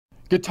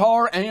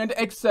Guitar and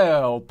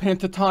Excel,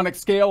 pentatonic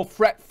scale,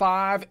 fret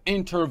 5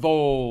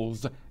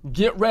 intervals.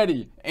 Get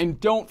ready and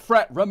don't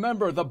fret.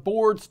 Remember, the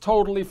board's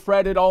totally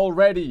fretted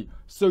already,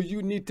 so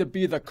you need to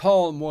be the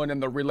calm one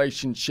in the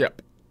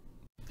relationship.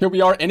 Here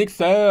we are in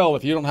Excel.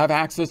 If you don't have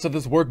access to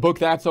this workbook,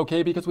 that's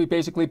okay, because we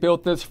basically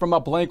built this from a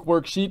blank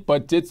worksheet,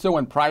 but did so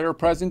in prior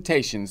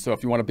presentations. So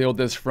if you want to build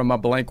this from a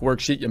blank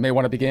worksheet, you may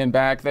want to begin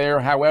back there.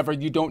 However,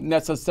 you don't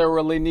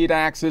necessarily need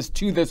access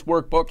to this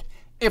workbook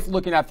if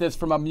looking at this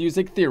from a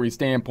music theory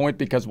standpoint,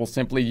 because we'll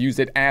simply use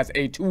it as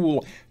a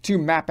tool to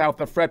map out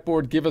the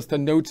fretboard, give us the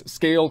notes,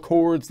 scale,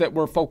 chords that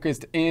we're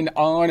focused in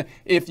on.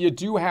 If you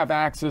do have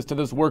access to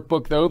this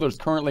workbook, though, there's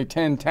currently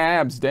 10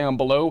 tabs down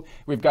below.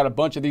 We've got a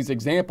bunch of these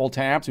example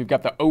tabs. We've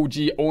got the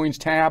OG orange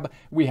tab.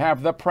 We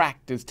have the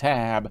practice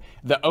tab.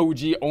 The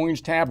OG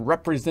orange tab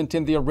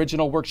representing the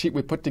original worksheet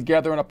we put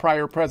together in a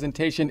prior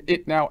presentation.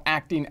 It now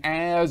acting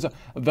as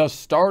the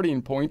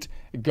starting point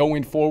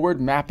going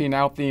forward, mapping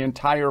out the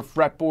entire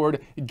fretboard,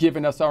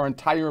 giving us our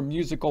entire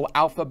musical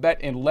alphabet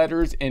in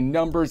letters and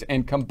numbers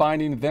and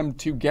combining them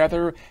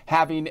together,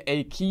 having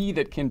a key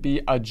that can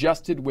be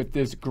adjusted with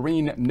this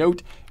green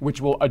note, which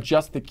will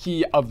adjust the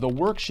key of the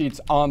worksheets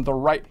on the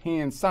right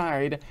hand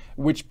side,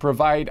 which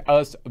provide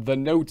us the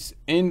notes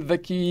in the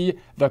key,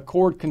 the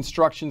chord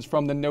constructions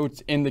from the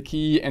notes in the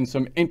key, and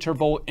some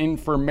interval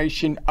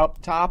information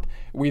up top.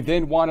 We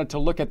then wanted to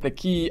look at the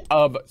key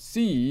of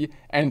C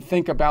and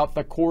think about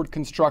the chord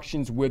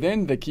constructions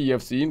within the key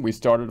of C. And we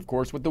started, of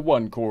course, with the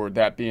 1 chord,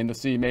 that being the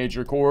C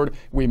major chord.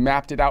 We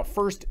mapped it out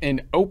first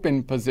in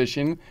open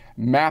position,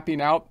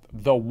 mapping out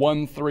the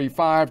 1, 3,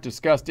 5,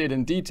 discussed it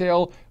in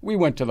detail. We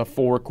went to the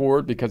 4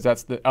 chord because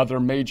that's the other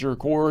major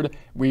chord.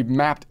 We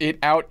mapped it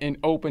out in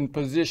open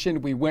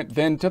position. We went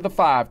then to the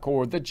 5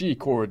 chord, the G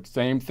chord,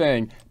 same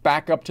thing.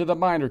 Back up to the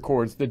minor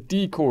chords, the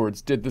D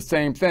chords, did the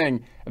same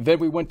thing. Then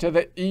we went to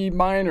the E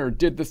minor,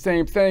 did the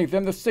same thing.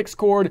 Then the 6th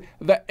chord,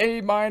 the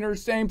A minor,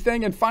 same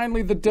thing. And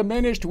finally the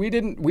diminished, we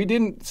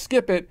didn't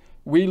skip it.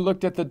 We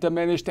looked at the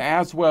diminished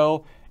as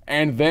well.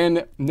 And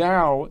then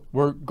now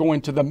we're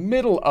going to the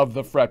middle of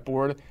the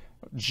fretboard,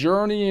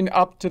 journeying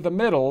up to the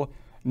middle.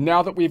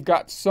 Now that we've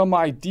got some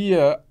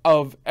idea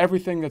of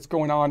everything that's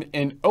going on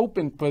in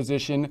open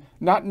position,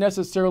 not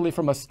necessarily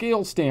from a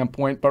scale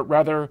standpoint, but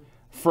rather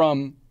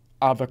from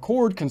the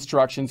chord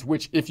constructions,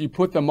 which if you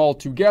put them all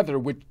together,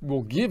 which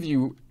will give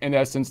you, in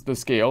essence, the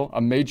scale,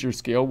 a major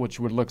scale, which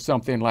would look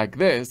something like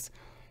this.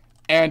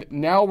 And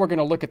now we're going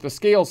to look at the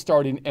scale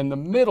starting in the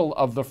middle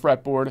of the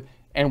fretboard,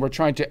 and we're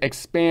trying to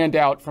expand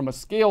out from a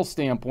scale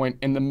standpoint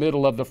in the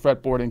middle of the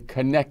fretboard and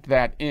connect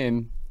that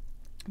in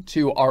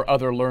to our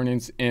other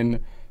learnings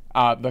in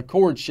the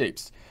chord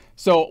shapes.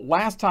 So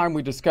last time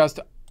we discussed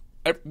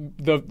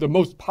the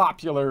most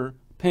popular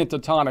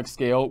pentatonic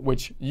scale,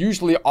 which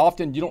usually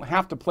often you don't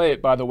have to play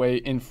it, by the way,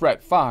 in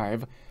fret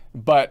 5,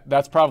 but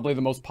that's probably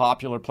the most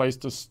popular place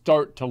to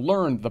start to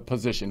learn the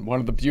position. One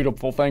of the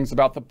beautiful things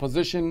about the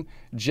position,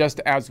 just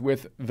as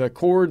with the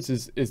chords,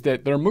 is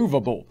that they're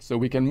movable, so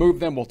we can move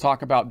them. We'll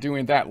talk about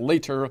doing that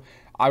later.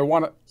 I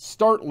want to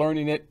start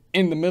learning it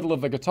in the middle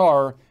of the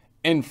guitar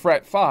in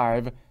fret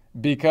 5,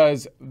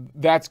 because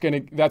that's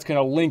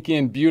gonna link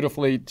in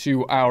beautifully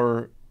to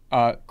our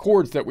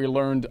chords that we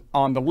learned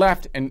on the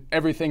left, and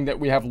everything that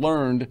we have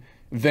learned,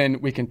 then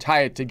we can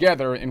tie it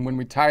together. And when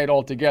we tie it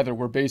all together,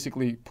 we're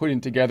basically putting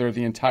together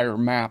the entire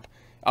map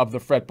of the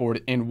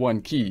fretboard in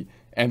one key.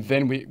 And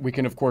then we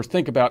can, of course,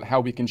 think about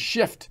how we can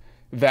shift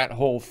that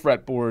whole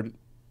fretboard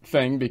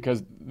thing,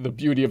 because the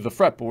beauty of the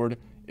fretboard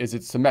is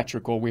it's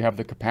symmetrical. We have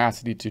the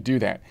capacity to do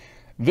that.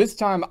 This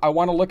time, I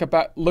want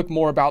to look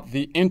more about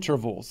the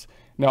intervals.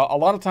 Now, a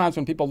lot of times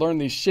when people learn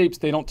these shapes,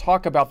 they don't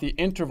talk about the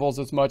intervals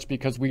as much,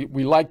 because we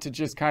like to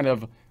just kind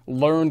of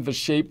learn the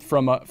shape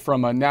from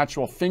a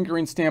natural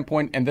fingering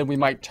standpoint, and then we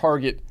might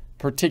target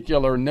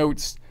particular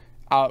notes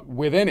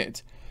within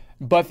it.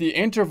 But the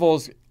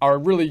intervals are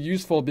really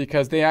useful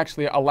because they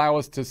actually allow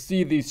us to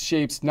see these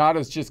shapes not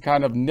as just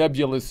kind of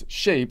nebulous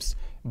shapes,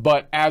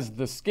 but as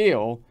the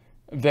scale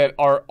that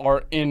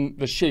are in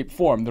the shape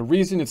form. The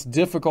reason it's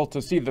difficult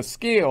to see the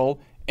scale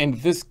in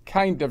this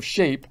kind of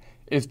shape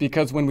is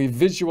because when we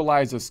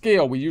visualize a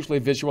scale, we usually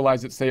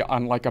visualize it, say,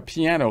 on like a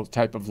piano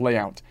type of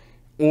layout.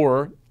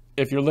 Or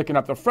if you're looking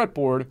at the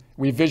fretboard,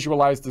 we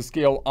visualize the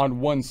scale on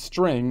one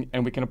string,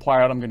 and we can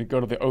apply out, I'm going to go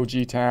to the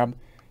OG tab,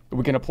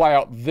 we can apply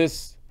out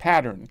this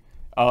pattern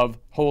of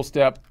whole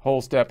step,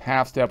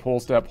 half step, whole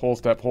step, whole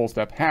step, whole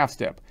step, half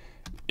step.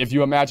 If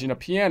you imagine a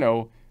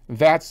piano,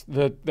 that's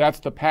the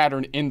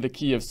pattern in the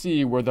key of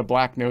C, where the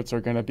black notes are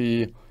going to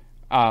be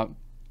the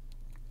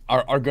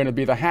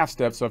half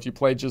step. So if you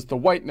play just the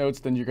white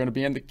notes, then you're going to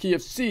be in the key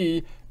of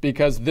C,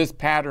 because this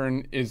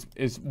pattern is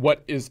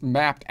what is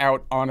mapped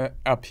out on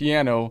a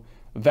piano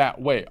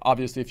that way.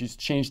 Obviously, if you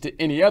change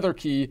to any other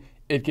key,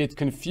 it gets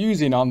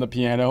confusing on the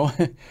piano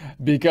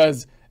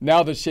because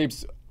now the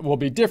shapes will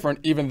be different,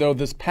 even though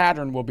this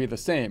pattern will be the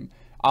same.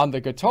 On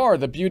the guitar,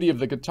 the beauty of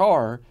the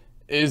guitar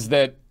is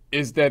that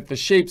the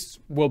shapes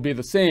will be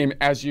the same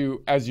as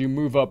you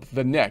move up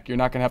the neck. You're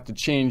not going to have to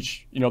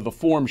change, the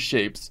form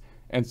shapes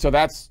And so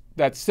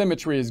that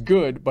symmetry is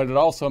good, but it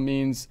also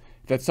means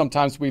that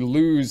sometimes we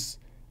lose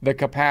the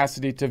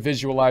capacity to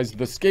visualize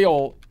the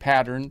scale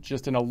pattern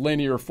just in a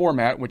linear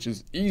format, which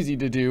is easy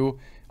to do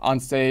on,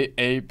 say,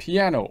 a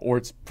piano, or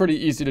it's pretty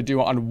easy to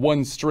do on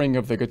one string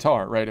of the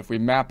guitar, right? If we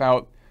map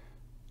out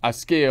a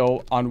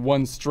scale on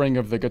one string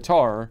of the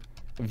guitar,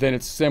 then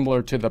it's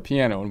similar to the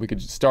piano, and we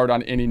could start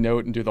on any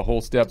note and do the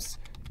whole steps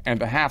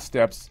and the half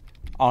steps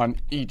on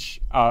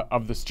each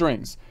of the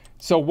strings.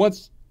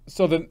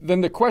 So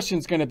then the question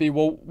is going to be,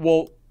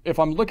 well, if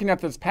I'm looking at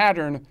this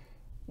pattern,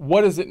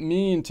 what does it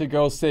mean to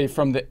go, say,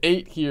 from the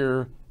 8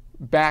 here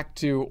back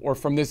to, or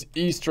from this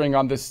E string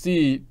on the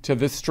C to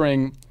this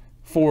string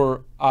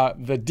for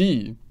the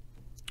D,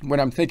 when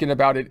I'm thinking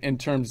about it in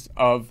terms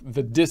of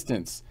the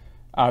distance,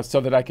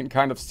 so that I can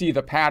kind of see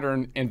the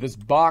pattern in this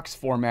box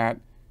format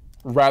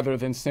rather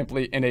than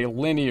simply in a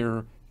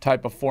linear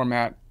type of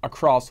format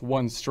across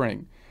one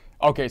string.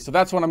 Okay, so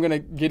that's what I'm going to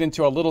get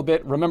into a little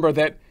bit. Remember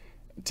that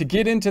to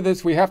get into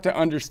this, we have to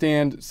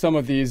understand some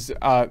of these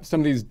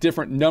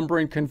different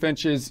numbering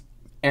conventions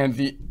and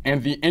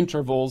the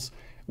intervals,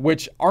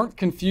 which aren't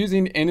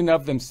confusing in and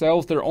of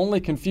themselves. They're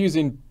only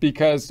confusing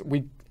because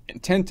we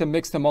tend to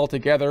mix them all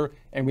together,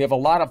 and we have a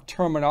lot of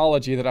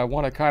terminology that I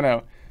want to kind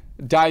of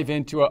dive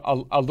into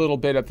a little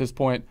bit at this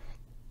point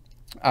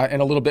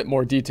in a little bit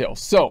more detail.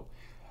 So,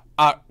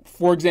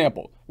 for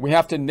example, we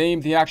have to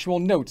name the actual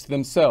notes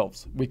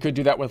themselves. We could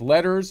do that with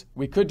letters.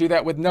 We could do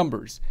that with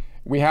numbers.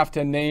 We have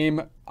to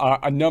name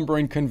a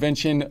numbering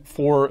convention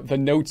for the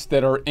notes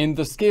that are in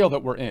the scale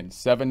that we're in.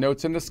 7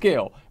 notes in the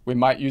scale. We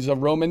might use a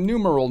Roman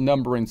numeral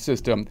numbering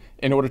system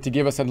in order to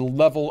give us a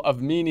level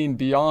of meaning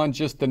beyond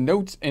just the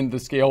notes in the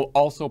scale,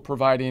 also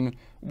providing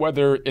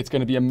whether it's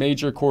going to be a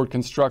major chord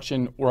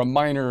construction or a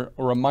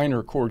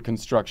minor chord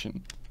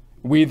construction.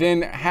 We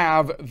then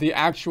have the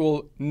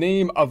actual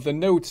name of the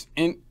notes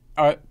in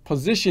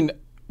position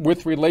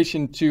with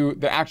relation to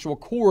the actual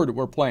chord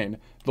we're playing.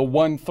 The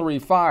 1, 3,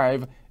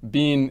 5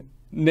 being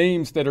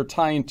names that are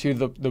tying to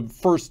the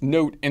first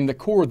note in the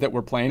chord that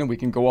we're playing, and we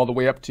can go all the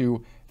way up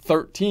to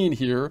 13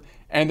 here.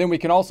 And then we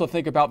can also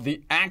think about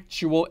the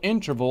actual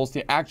intervals,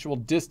 the actual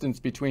distance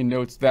between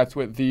notes. That's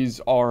what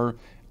these are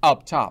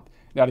up top.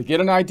 Now, to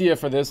get an idea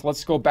for this,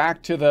 let's go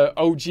back to the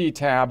OG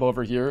tab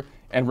over here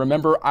and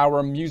remember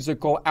our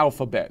musical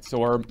alphabet.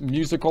 So our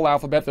musical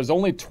alphabet, there's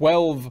only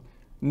 12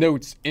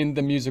 notes in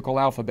the musical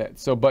alphabet.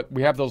 So, but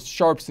we have those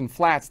sharps and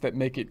flats that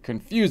make it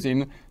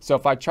confusing. So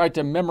if I tried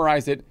to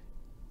memorize it,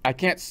 I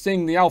can't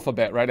sing the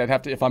alphabet, right? I'd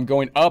have to, if I'm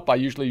going up, I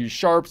usually use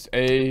sharps,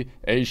 A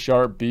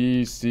sharp,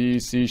 B, C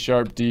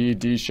sharp,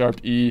 D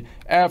sharp, E,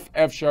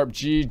 F sharp,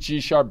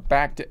 G sharp,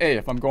 back to A.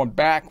 If I'm going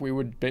back, we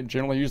would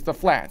generally use the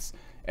flats.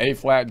 A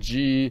flat,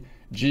 G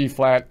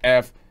flat,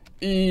 F,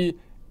 E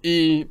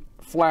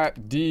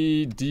flat,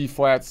 D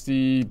flat,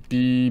 C,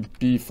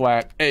 B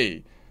flat,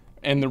 A.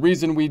 And the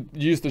reason we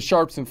use the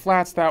sharps and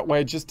flats that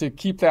way, just to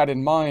keep that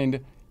in mind,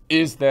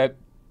 is that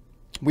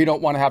we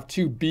don't want to have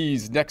 2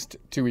 B's next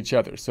to each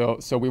other. So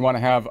we want to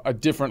have a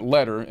different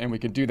letter, and we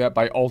can do that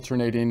by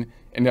alternating,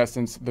 in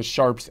essence, the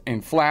sharps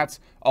and flats.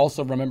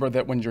 Also remember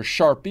that when you're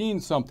sharping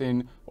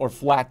something or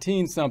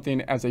flatting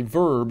something as a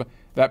verb,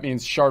 that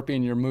means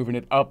sharping, you're moving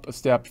it up a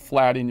step,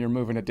 flatting, you're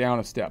moving it down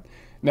a step.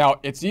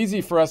 Now, it's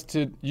easy for us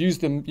to use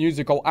the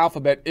musical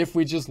alphabet if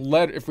we just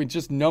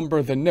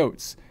number the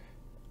notes.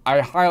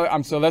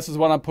 So this is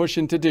what I'm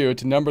pushing to do,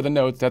 to number the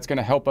notes. That's going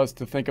to help us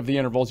to think of the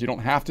intervals. You don't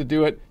have to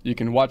do it. You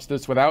can watch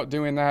this without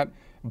doing that.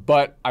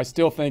 But I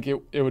still think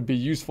it would be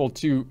useful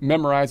to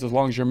memorize, as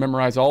long as you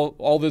memorize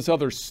all this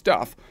other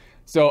stuff.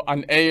 So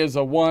an A is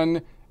a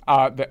 1,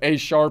 the A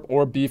sharp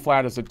or B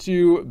flat is a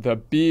 2, the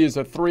B is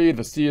a 3,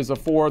 the C is a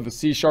 4, the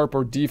C sharp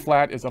or D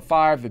flat is a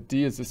 5, the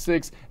D is a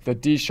 6, the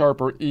D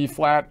sharp or E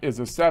flat is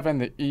a 7,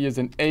 the E is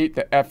an 8,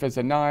 the F is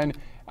a 9,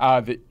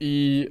 the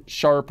E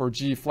sharp or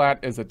G flat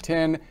is a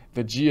 10,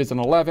 the G is an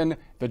 11,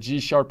 the G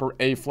sharp or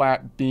A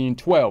flat being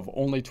 12.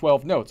 Only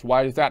 12 notes.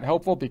 Why is that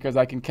helpful? Because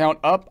I can count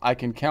up, I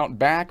can count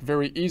back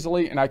very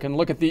easily, and I can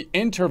look at the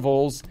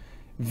intervals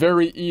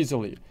very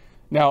easily.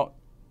 Now,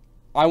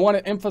 I want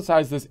to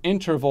emphasize this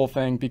interval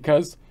thing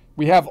because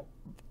we have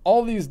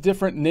all these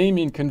different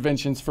naming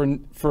conventions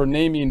for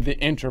naming the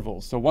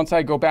intervals. So once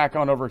I go back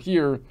on over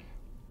here,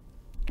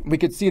 we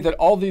could see that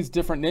all these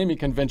different naming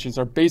conventions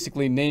are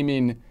basically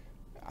naming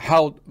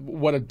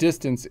what a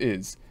distance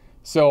is.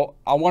 So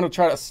I want to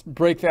try to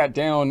break that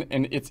down,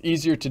 and it's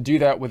easier to do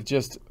that with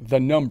just the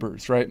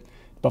numbers, right?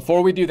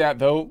 Before we do that,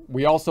 though,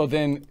 we also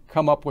then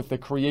come up with the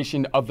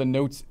creation of the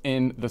notes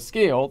in the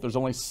scale. There's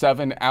only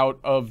 7 out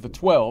of the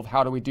 12.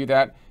 How do we do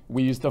that?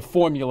 We use the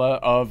formula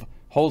of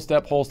whole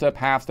step,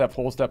 half step,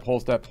 whole step, whole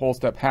step, whole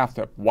step, half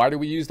step. Why do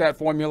we use that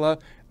formula?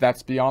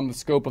 That's beyond the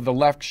scope of the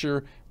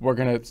lecture. We're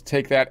going to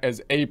take that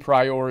as a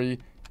priori.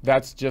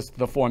 That's just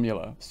the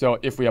formula. So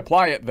if we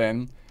apply it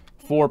then,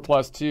 4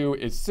 plus 2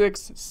 is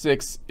 6,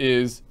 6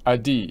 is a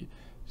D.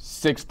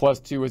 6 plus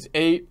 2 is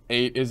 8,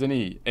 8 is an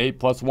E. 8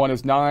 plus 1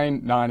 is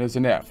 9, 9 is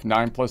an F.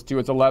 9 plus 2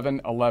 is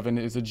 11, 11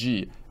 is a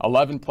G.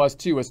 11 plus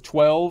 2 is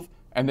 12,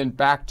 and then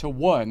back to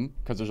 1,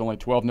 because there's only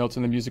 12 notes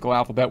in the musical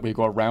alphabet. We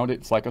go around it.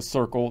 It's like a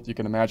circle. You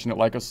can imagine it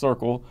like a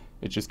circle.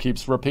 It just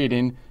keeps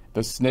repeating.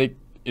 The snake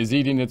is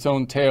eating its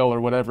own tail,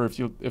 or whatever,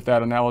 if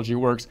that analogy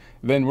works.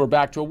 Then we're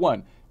back to a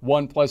 1.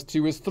 1 plus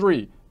 2 is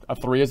 3. A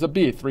 3 is a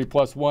B. 3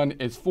 plus 1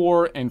 is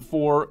 4, and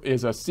 4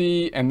 is a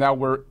C. And now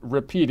we're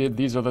repeated.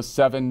 These are the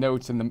 7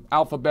 notes in the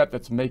alphabet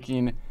that's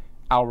making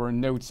our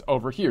notes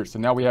over here. So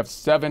now we have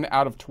 7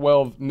 out of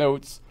 12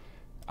 notes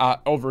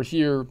over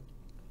here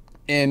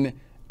in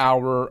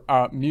our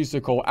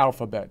musical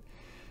alphabet.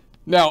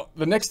 Now,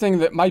 the next thing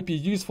that might be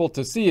useful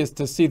to see is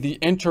to see the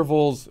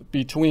intervals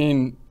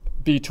between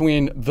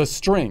the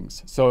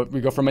strings. So we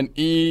go from an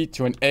E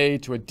to an A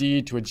to a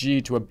D to a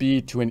G to a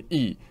B to an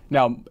E.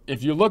 Now,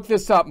 if you look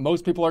this up,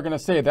 most people are going to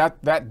say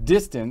that that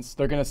distance,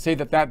 they're going to say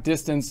that that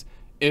distance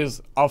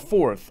is a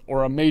fourth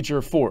or a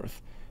major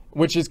fourth,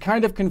 which is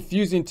kind of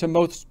confusing to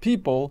most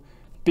people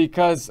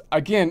because,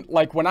 again,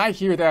 like when I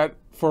hear that,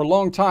 for a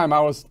long time, I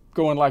was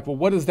going like, well,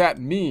 what does that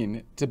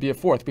mean to be a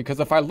fourth? Because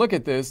if I look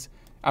at this,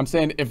 I'm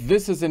saying if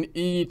this is an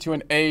E to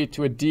an A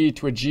to a D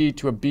to a G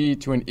to a B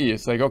to an E,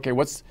 it's like, okay,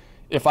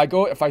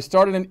 if I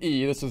started an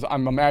E,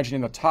 I'm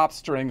imagining the top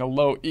string, a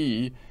low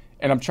E,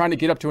 and I'm trying to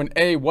get up to an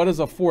A, what does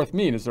a fourth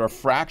mean? Is there a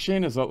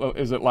fraction? Is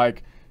it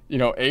like,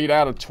 8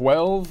 out of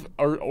 12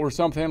 or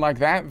something like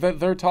that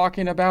they're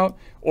talking about?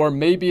 Or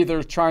maybe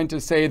they're trying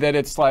to say that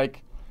it's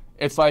like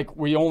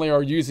we only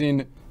are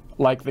using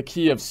like the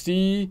key of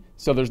C,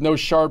 so there's no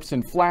sharps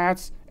and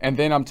flats, and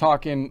then I'm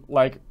talking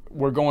like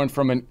we're going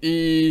from an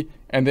E,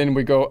 and then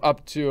we go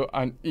up to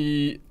an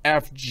E,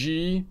 F,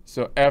 G,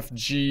 so F,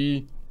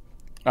 G,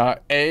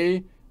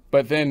 A,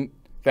 but then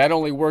that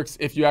only works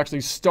if you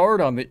actually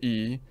start on the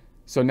E.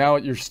 So now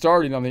you're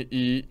starting on the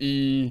E,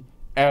 E,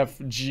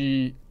 F,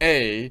 G,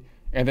 A,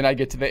 and then I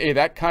get to the A.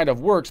 That kind of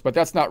works, but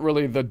that's not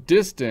really the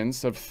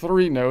distance of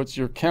 3 notes.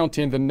 You're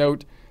counting the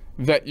note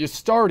that you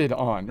started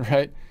on,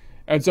 right?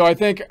 And so I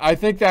think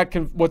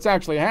what's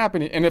actually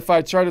happening, and if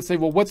I try to say,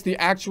 well, what's the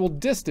actual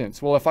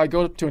distance? Well, if I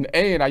go to an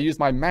A and I use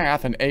my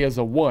math, and A is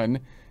a 1,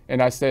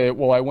 and I say,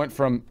 well, I went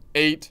from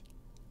 8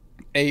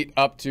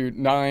 up to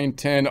 9,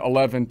 10,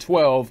 11,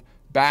 12,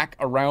 back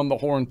around the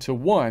horn to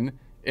 1,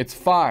 it's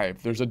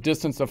 5. There's a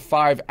distance of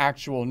 5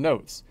 actual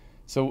notes.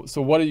 So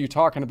what are you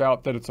talking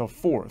about that it's a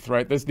fourth,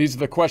 right? These are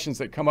the questions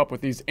that come up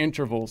with these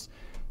intervals.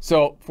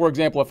 So, for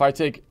example, if I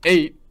take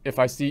 8, if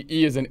I see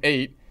E as an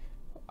 8,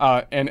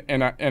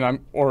 and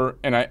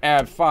I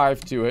add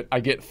 5 to it, I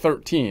get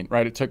 13,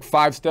 right? It took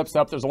 5 steps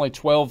up. There's only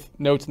 12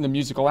 notes in the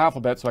musical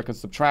alphabet, so I can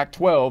subtract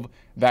 12.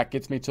 That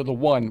gets me to the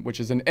 1, which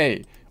is an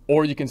A.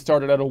 Or you can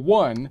start it at a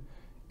 1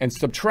 and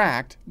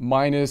subtract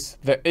minus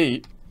the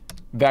 8.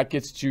 That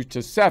gets you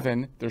to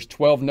 7. There's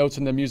 12 notes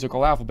in the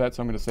musical alphabet,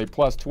 so I'm going to say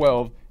plus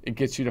 12. It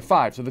gets you to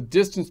 5. So the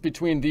distance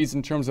between these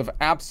in terms of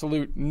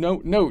absolute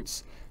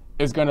notes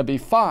is going to be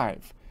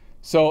 5.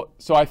 So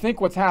I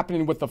think what's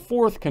happening with the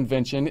fourth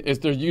convention is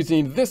they're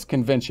using this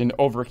convention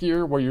over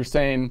here where you're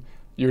saying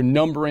you're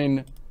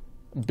numbering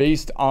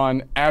based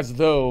on as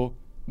though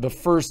the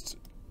first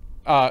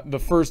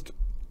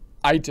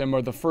item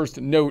or the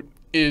first note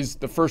is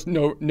the first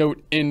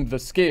note in the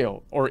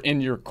scale or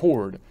in your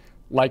chord,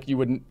 like you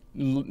would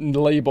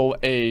label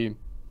a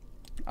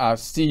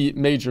C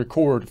major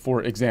chord,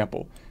 for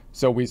example.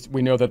 So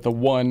we know that the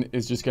 1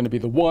 is just going to be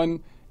the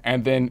 1,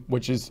 and then,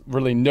 which is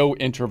really no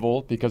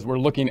interval because we're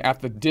looking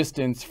at the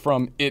distance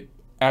from it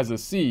as a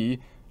C,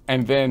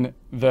 and then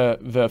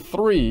the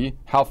 3,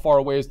 how far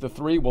away is the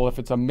 3? Well, if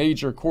it's a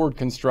major chord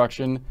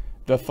construction,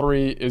 the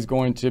 3 is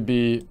going to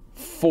be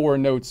 4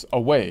 notes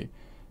away.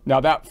 Now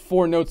that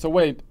 4 notes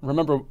away,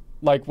 remember,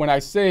 like when I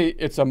say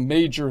it's a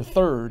major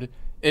third,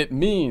 it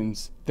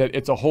means that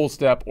it's a whole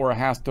step or a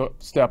half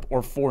step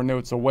or 4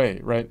 notes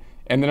away, right?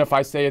 And then if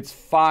I say it's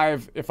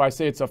 5, if I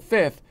say it's a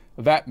fifth,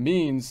 that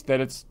means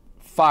that it's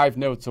 5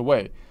 notes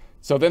away.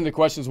 So then the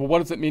question is, well, what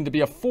does it mean to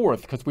be a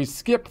fourth? Because we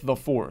skip the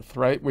fourth,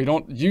 right? We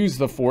don't use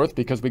the fourth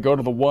because we go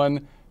to the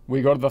 1,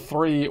 we go to the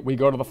 3, we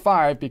go to the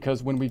 5,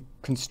 because when we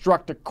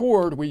construct a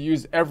chord, we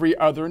use every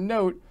other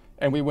note,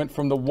 and we went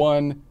from the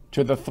 1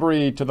 to the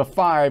 3 to the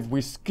 5,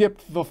 we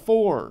skipped the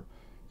 4.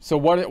 So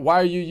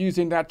why are you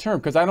using that term?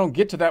 Because I don't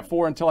get to that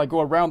 4 until I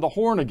go around the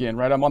horn again,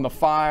 right? I'm on the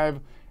 5,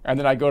 and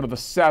then I go to the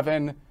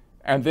 7,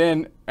 and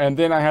then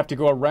I have to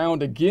go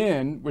around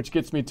again, which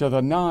gets me to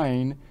the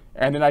 9,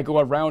 and then I go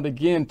around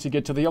again to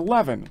get to the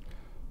 11.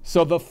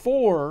 So the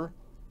 4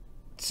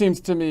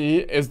 seems to me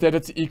is that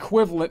it's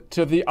equivalent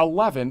to the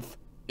 11th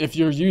if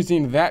you're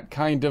using that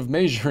kind of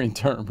measuring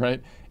term,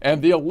 right?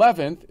 And the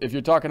 11th, if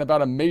you're talking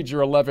about a major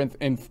 11th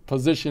in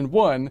position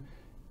 1,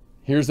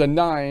 here's a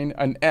 9,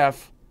 an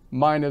F,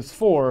 minus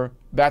 4,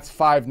 that's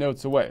 5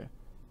 notes away.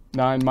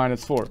 9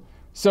 minus 4.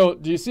 So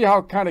do you see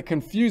how kind of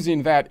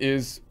confusing that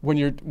is when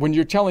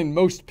you're telling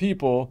most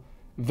people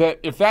that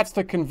if that's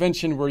the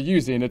convention we're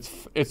using,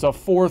 it's a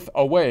fourth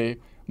away?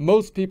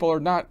 Most people are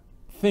not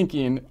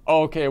thinking,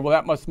 oh, okay, well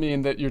that must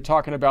mean that you're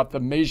talking about the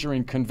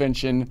measuring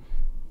convention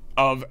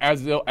of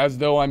as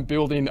though I'm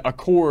building a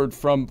chord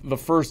from the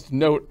first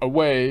note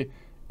away,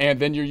 and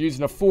then you're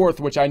using a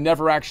fourth, which I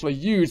never actually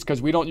use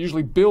because we don't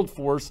usually build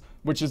fourths,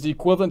 which is the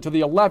equivalent to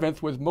the 11th,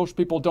 which most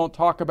people don't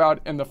talk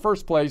about in the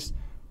first place,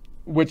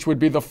 which would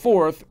be the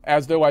fourth,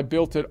 as though I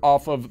built it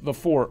off of the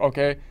 4,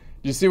 okay?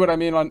 You see what I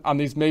mean on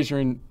these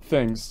measuring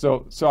things?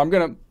 So I'm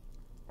gonna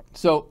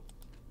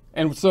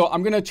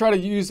try to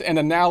use an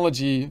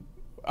analogy,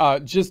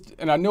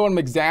 and I know I'm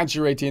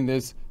exaggerating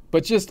this,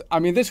 but just, I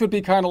mean, this would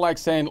be kind of like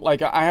saying,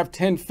 like, I have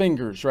 10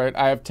 fingers, right?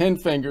 I have 10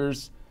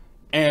 fingers,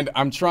 and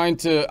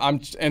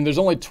and there's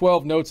only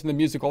 12 notes in the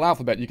musical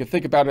alphabet. You can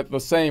think about it the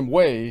same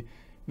way,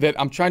 that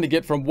I'm trying to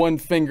get from one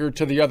finger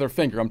to the other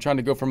finger. I'm trying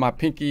to go from my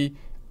pinky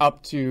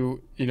up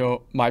to, you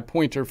know, my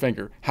pointer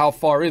finger. How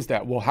far is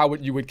that? Well,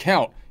 you would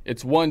count.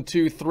 It's 1,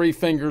 2, 3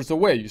 fingers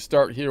away. You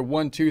start here,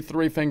 1, 2,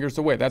 3 fingers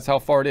away. That's how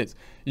far it is.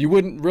 You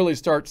wouldn't really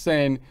start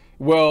saying,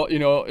 well, you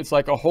know, it's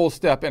like a whole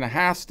step and a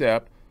half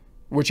step,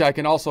 which I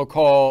can also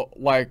call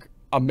like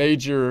a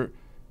major,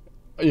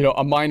 you know,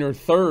 a minor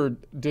third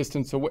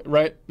distance away,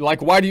 right?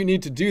 Like, why do you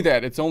need to do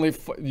that?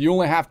 You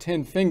only have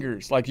 10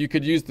 fingers. Like, you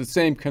could use the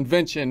same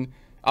convention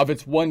of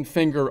it's 1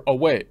 finger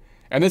away.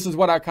 And this is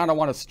what I kind of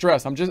want to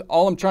stress.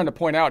 All I'm trying to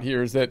point out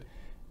here is that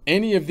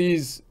any of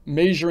these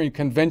measuring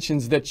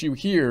conventions that you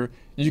hear,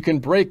 you can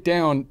break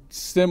down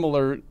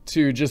similar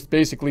to just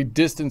basically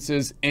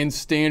distances in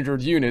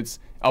standard units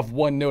of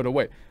 1 note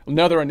away.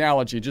 Another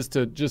analogy, just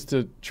to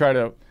try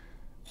to,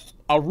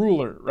 a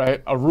ruler,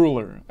 right? A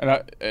ruler,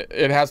 and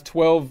it has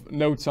 12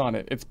 notes on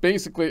it. It's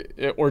basically,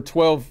 or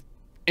 12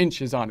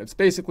 inches on it. It's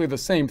basically the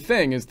same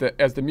thing as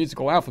the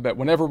musical alphabet.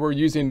 Whenever we're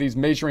using these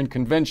measuring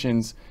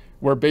conventions,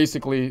 we're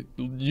basically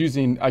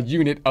using a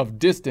unit of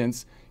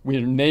distance.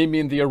 We're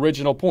naming the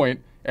original point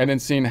and then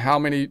seeing how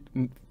many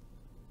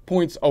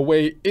points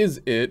away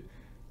is it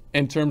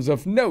in terms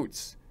of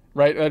notes,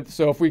 right?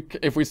 So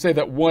if we say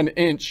that 1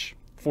 inch,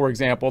 for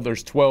example,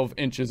 there's 12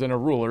 inches in a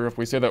ruler. If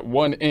we say that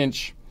 1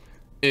 inch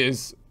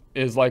is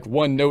like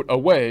 1 note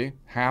away,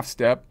 half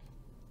step,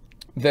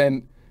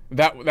 then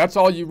that's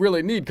all you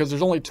really need, because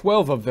there's only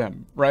 12 of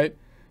them, right?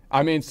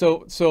 I mean,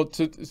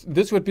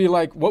 this would be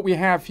like what we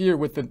have here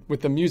with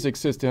the music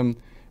system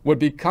would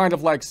be kind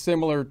of like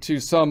similar to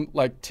some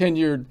like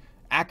tenured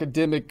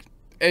academic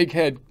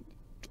egghead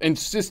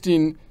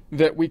insisting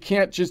that we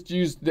can't just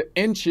use the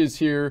inches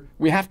here.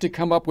 We have to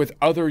come up with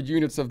other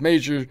units of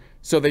measure.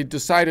 So they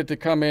decided to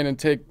come in and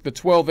take the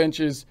 12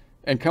 inches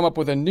and come up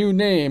with a new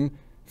name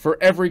for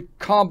every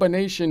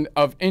combination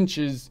of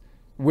inches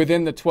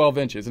within the 12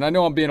 inches. And I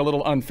know I'm being a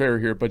little unfair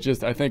here, but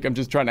I think I'm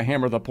just trying to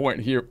hammer the point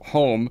here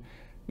home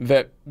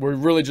that we're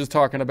really just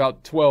talking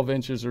about 12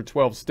 inches or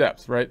 12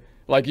 steps, right?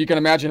 Like, you can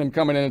imagine him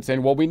coming in and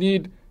saying, well, we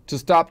need to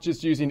stop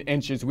just using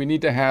inches. We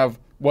need to have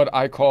what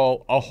I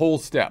call a whole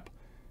step.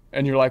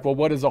 And you're like, well,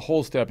 what is a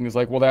whole step? And he's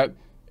like, well, that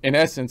in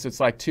essence, it's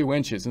like 2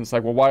 inches. And it's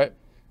like, well,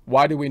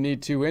 why do we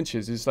need 2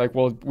 inches? It's like,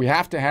 well, we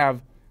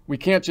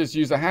can't just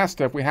use a half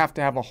step. We have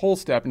to have a whole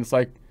step. And it's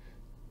like,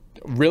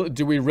 really,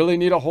 do we really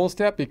need a whole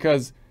step?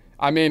 Because,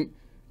 I mean,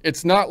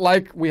 it's not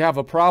like we have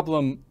a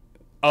problem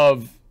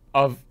of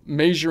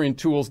measuring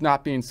tools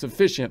not being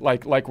sufficient.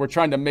 Like we're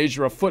trying to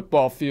measure a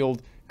football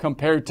field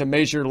compared to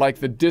measure like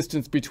the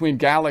distance between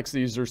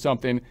galaxies or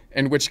something,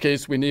 in which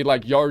case we need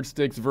like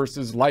yardsticks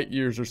versus light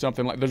years or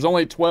something. Like, there's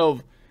only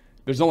 12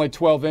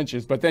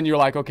 inches, but then you're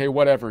like, okay,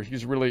 whatever.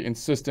 He's really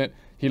insistent.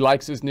 He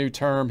likes his new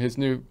term, his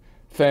new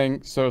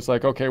thing. So it's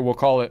like, okay, we'll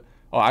call it,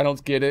 oh, I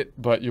don't get it,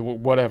 but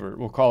whatever,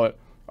 we'll call it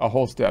a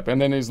whole step.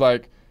 And then he's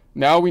like,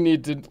 now we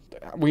need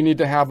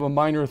to have a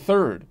minor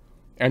third.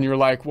 And you're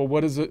like, well,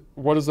 what is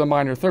a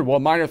minor third? Well, a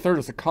minor third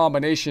is a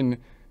combination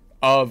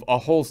of a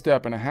whole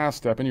step and a half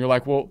step. And you're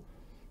like, well,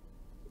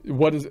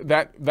 what is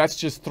that? That's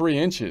just 3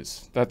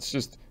 inches.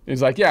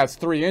 He's like, yeah, it's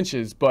 3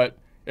 inches, but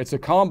it's a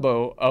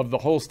combo of the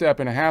whole step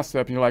and a half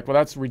step. And you're like, well,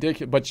 that's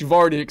ridiculous. But you've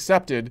already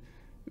accepted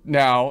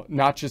now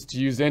not just to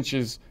use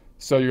inches.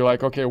 So you're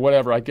like, okay,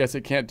 whatever. I guess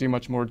it can't do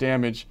much more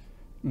damage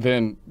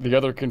than the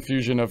other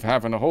confusion of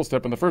having a whole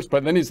step in the first.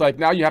 But then he's like,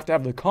 now you have to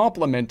have the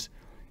complement.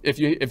 If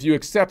you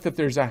accept that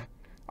there's a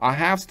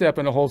half step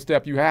and a whole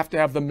step, you have to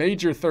have the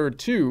major third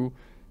too,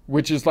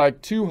 which is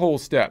like 2 whole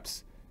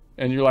steps.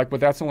 And you're like, but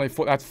that's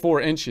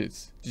 4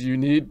 inches. Do you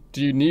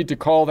need to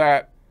call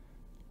that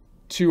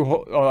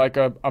like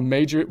a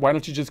major? Why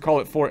don't you just call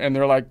it 4? And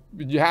they're like,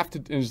 you have to.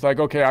 And it's like,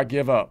 okay, I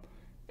give up.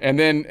 And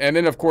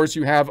then of course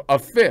you have a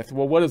fifth.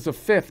 Well, what does a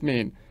fifth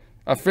mean?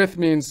 A fifth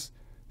means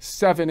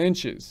 7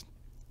 inches.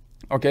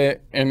 Okay,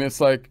 and it's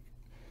like,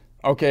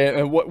 okay,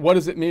 and what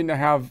does it mean to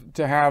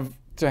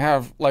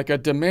have like a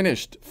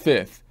diminished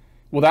fifth?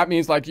 Well, that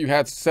means like you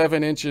had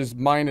 7 inches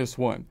minus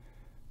 1.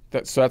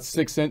 So that's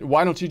 6 inches.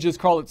 Why don't you just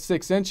call it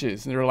 6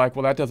 inches? And they're like,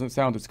 well, that doesn't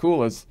sound as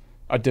cool as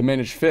a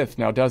diminished fifth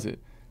now, does it?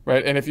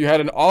 Right? And if you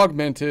had an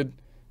augmented,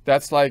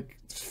 that's like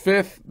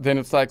fifth, then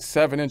it's like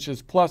 7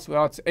 inches plus,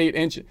 well, it's 8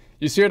 inches.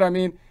 You see what I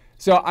mean?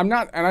 So I'm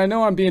not, and I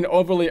know I'm being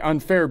overly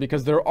unfair,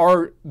 because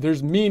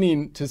there's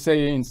meaning to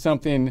saying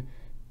something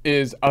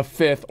is a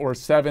fifth or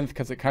seventh,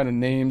 because it kind of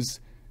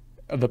names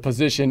the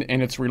position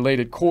in its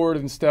related chord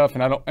and stuff.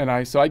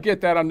 And so I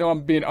get that. I know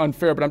I'm being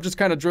unfair, but I'm just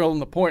kind of drilling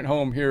the point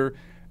home here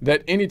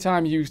that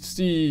anytime you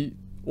see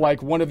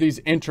like one of these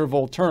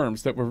interval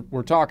terms that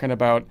we're talking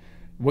about,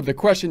 what the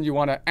question you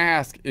want to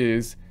ask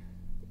is,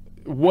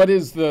 what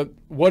is the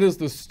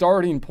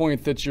starting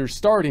point that you're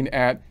starting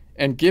at,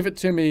 and give it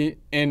to me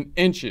in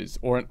inches,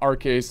 or in our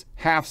case,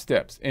 half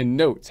steps, in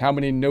notes. How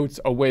many notes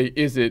away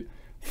is it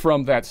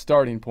from that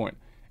starting point?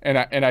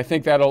 And I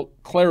think that'll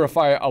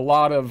clarify a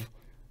lot of,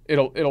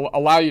 it'll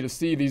allow you to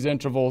see these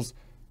intervals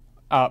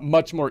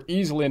much more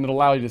easily, and it'll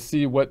allow you to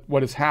see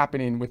what is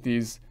happening with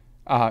these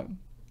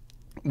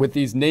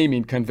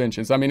naming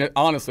conventions. I mean,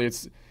 honestly,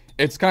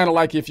 it's kind of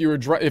like if you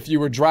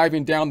were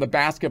driving down the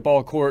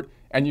basketball court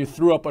and you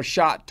threw up a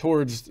shot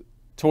towards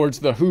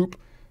the hoop,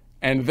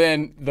 and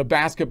then the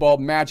basketball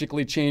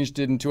magically changed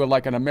it into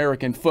like an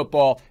American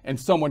football, and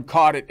someone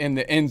caught it in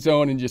the end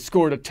zone, and you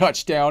scored a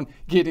touchdown,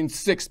 getting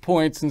 6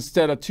 points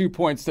instead of 2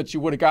 points that you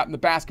would have gotten in the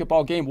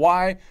basketball game.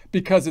 Why?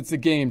 Because it's a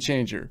game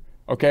changer,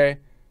 okay?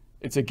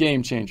 It's a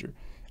game changer.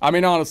 I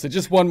mean, honestly,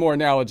 just one more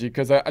analogy,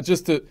 because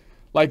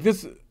like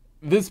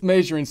this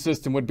measuring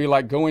system would be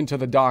like going to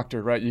the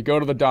doctor, right? You go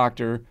to the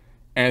doctor,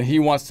 and he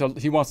wants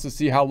to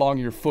see how long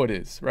your foot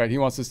is, right? He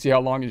wants to see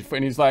how long your foot,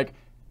 and he's like,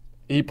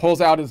 he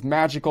pulls out his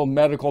magical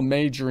medical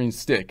measuring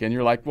stick, and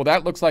you're like, well,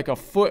 that looks like a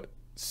foot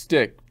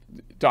stick,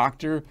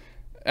 doctor.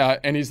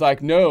 And he's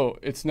like, no,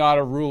 it's not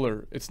a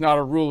ruler. It's not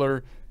a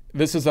ruler.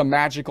 This is a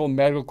magical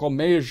medical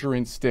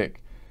measuring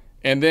stick.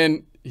 And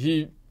then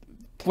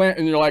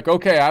and you're like,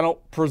 okay, I don't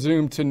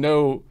presume to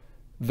know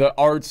the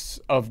arts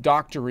of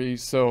doctory,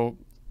 so,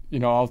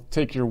 I'll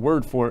take your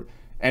word for it.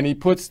 And he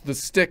puts the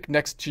stick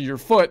next to your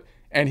foot,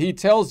 and he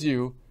tells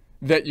you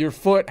that your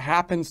foot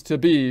happens to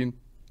be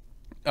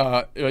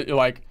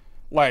like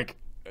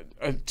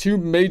 2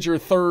 major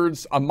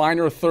thirds, a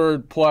minor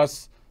third,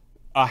 plus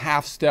a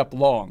half step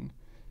long.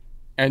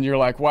 And you're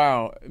like,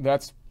 wow,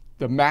 that's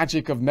the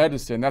magic of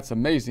medicine. That's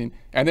amazing.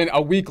 And then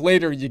a week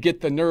later, you get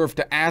the nerve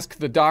to ask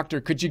the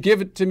doctor, could you give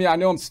it to me? I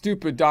know I'm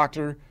stupid,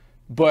 doctor,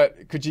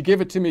 but could you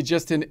give it to me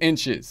just in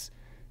inches?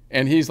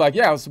 And he's like,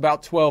 yeah, it's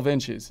about 12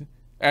 inches.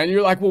 And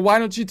you're like, well, why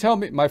don't you tell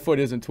me? My foot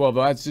isn't 12,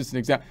 though. That's just an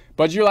example.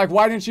 But you're like,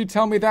 why didn't you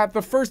tell me that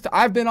the first?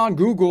 I've been on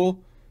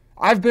Google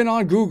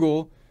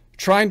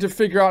trying to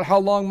figure out how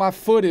long my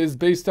foot is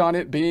based on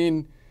it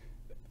being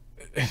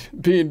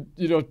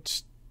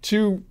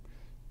 2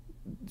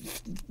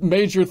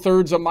 major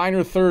thirds, a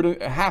minor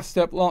third, a half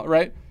step long,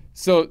 right?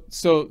 So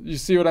you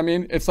see what I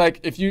mean? It's like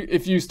if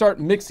you start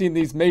mixing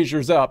these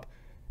measures up,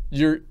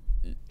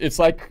 it's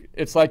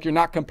like you're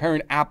not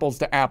comparing apples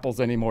to apples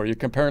anymore. You're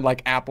comparing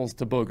like apples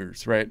to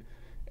boogers, right?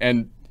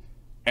 And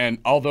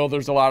although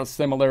there's a lot of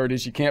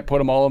similarities, you can't put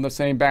them all in the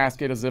same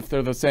basket as if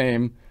they're the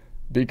same,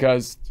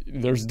 because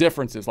there's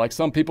differences. Like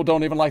some people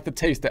don't even like the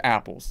taste of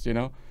apples,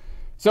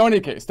 So in any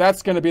case,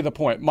 that's going to be the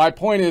point. My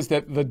point is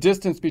that the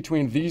distance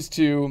between these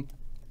two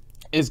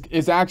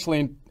is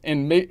actually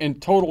in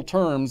total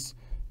terms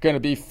going to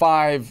be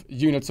 5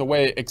 units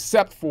away,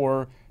 except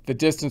for the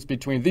distance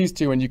between these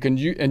two, and you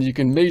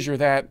can measure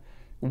that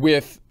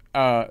with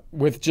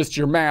just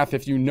your math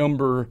if you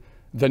number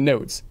the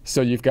notes.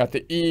 So you've got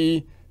the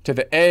E to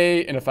the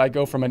A, and if I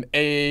go from an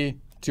A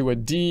to a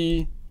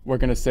D, we're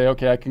going to say,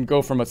 okay, I can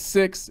go from a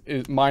 6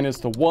 minus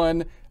the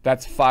 1.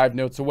 That's 5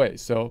 notes away.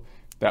 So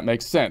that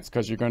makes sense,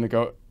 because you're going to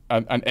go,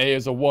 an A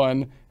is a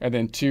 1, and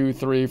then 2,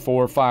 3,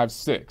 4, 5,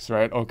 6,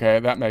 right? Okay,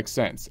 that makes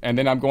sense. And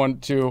then I'm going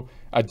to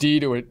a D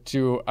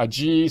to a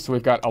G, so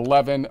we've got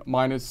 11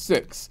 minus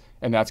 6,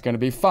 and that's going to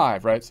be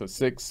 5, right? So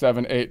 6,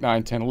 7, 8,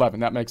 9, 10, 11.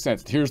 That makes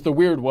sense. Here's the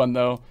weird one,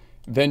 though.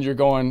 Then you're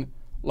going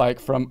like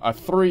from a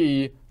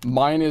 3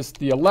 minus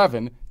the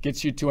 11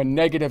 gets you to a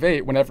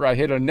 -8. Whenever I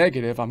hit a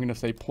negative, I'm going to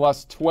say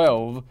plus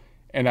 12,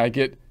 and I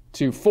get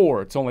to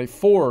 4. It's only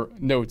 4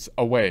 notes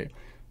away.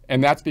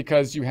 And that's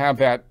because you have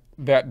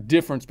that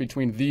difference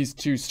between these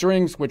two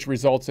strings, which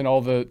results in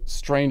all the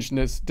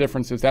strangeness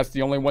differences. That's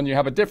the only one you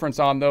have a difference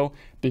on, though,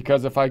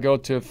 because if I go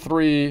to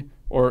 3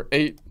 or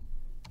 8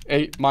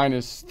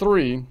 minus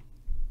 3,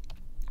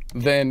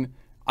 then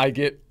I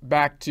get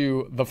back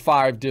to the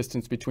 5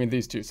 distance between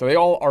these two. So they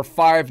all are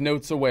 5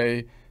 notes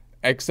away,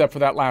 except for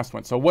that last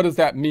one. So what does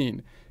that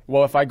mean?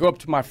 Well, if I go up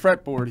to my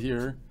fretboard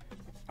here,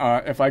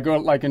 if I go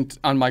like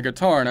on my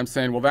guitar and I'm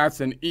saying, well,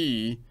 that's an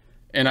E,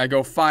 and I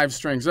go 5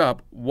 strings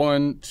up,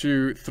 1,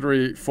 2,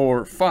 3,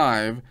 4,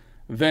 5,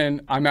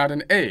 then I'm at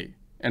an A.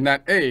 And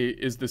that A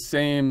is the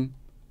same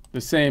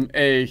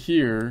A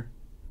here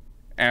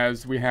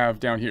as we have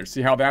down here.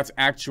 See how that's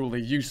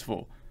actually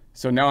useful?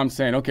 So now I'm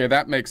saying, okay,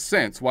 that makes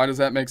sense. Why does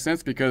that make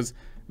sense? Because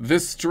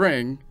this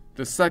string,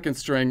 the second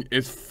string,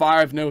 is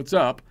 5 notes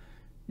up,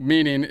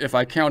 meaning if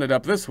I count it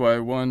up this way,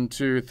 1,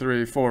 2,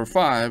 3, 4,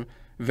 5,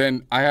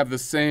 then I have the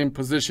same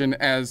position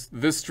as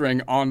this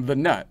string on the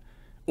nut.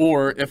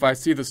 Or if I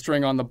see the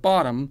string on the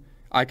bottom,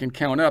 I can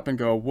count up and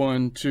go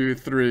 1, 2,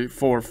 3,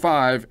 4,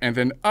 5, and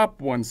then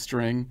up 1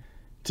 string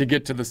to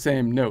get to the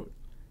same note.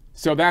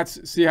 So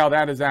see how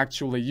that is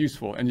actually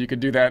useful. And you could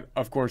do that,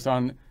 of course,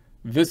 on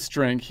this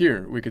string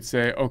here. We could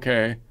say,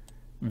 okay,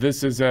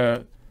 this is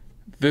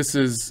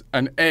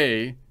an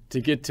A. To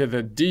get to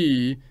the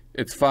D,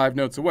 it's 5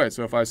 notes away.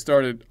 So if I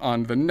started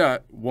on the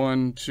nut,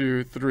 1,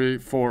 2, 3,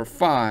 4,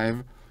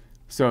 5.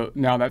 So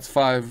now that's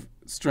 5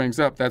 strings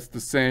up. That's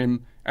the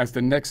same as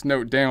the next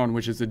note down,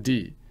 which is a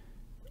D.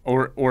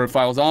 Or if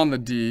I was on the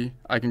D,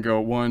 I can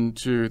go 1,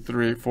 2,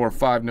 3, 4,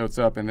 5 notes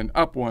up and then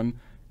up 1,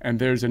 and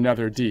there's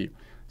another D.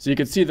 So you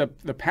can see the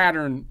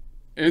pattern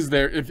is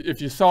there. If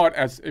you saw it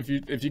as, if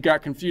you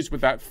got confused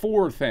with that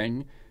 4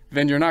 thing,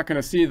 then you're not going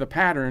to see the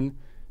pattern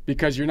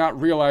because you're not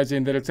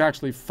realizing that it's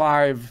actually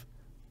 5.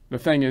 The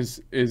thing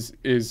is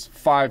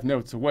 5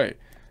 notes away.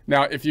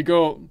 Now, if you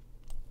go,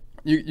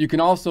 you can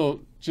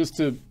also, just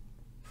to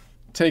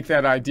take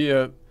that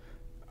idea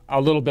a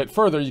little bit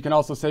further, you can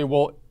also say,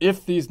 well,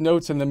 if these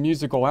notes in the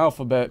musical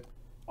alphabet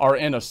are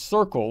in a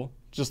circle,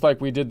 just like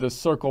we did the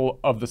circle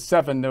of the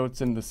 7 notes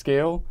in the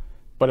scale,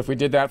 but if we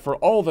did that for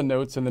all the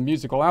notes in the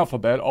musical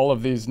alphabet, all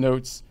of these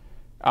notes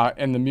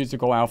in the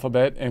musical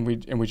alphabet, and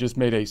we just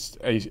made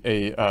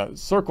a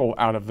circle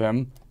out of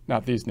them,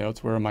 not these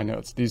notes, where are my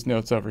notes? These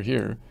notes over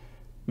here.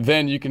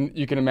 Then you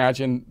can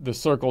imagine the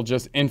circle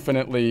just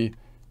infinitely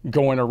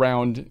going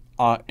around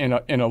in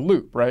a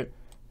loop, right?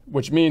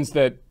 Which means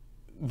that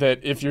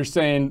if you're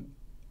saying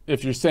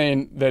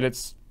that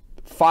it's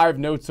 5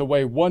 notes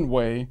away one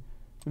way,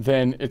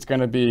 then it's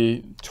going to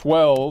be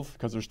 12,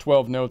 because there's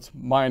 12 notes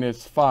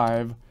minus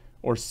 5,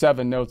 or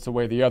 7 notes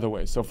away the other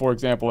way. So for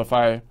example, if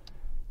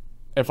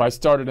I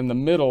started in the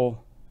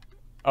middle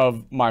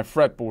of my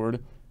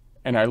fretboard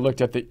and I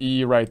looked at the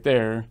E right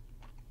there,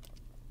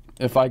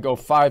 if I go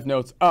 5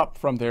 notes up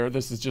from there,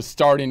 this is just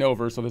starting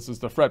over, so this is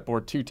the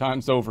fretboard 2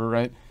 times over,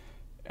 right?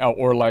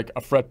 Or like a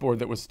fretboard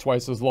that was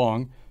twice as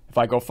long. If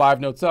I go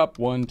 5 notes up,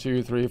 1,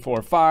 2, 3,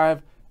 4,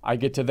 5, I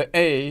get to the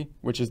A,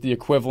 which is the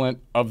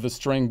equivalent of the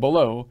string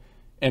below.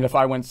 And if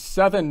I went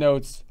 7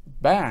 notes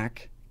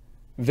back,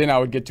 then I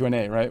would get to an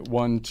A, right?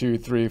 1, 2,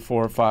 3,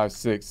 4, 5,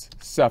 6,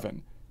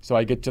 7. So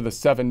I get to the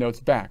 7 notes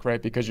back,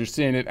 right? Because you're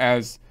seeing it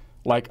as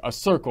like a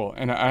circle.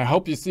 And I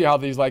hope you see how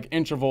these like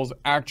intervals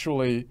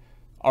actually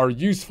are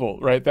useful,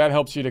 right? That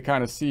helps you to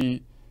kind of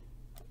see,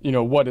 you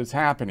know, what is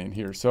happening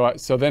here. So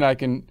then I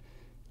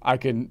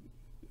can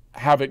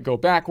have it go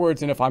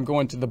backwards. And if I'm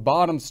going to the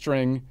bottom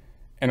string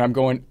and I'm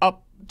going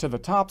up to the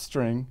top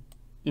string,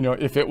 you know,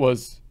 then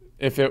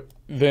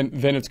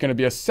it's going to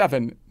be a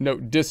 7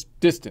 note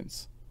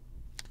distance.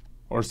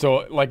 Or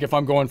so, like if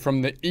I'm going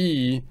from the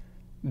E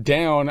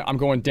down, I'm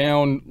going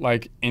down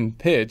like in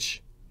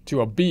pitch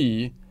to a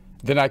B,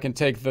 then I can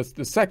take the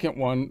second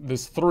one,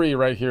 this 3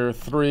 right here,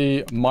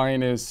 3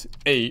 minus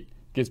 8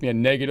 gives me a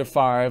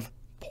 -5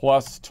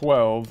 plus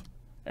 12,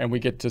 and we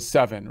get to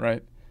 7,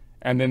 right?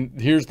 And then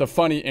here's the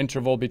funny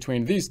interval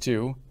between these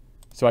two.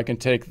 So I can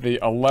take the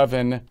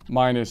 11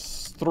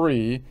 minus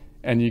 3,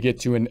 and you get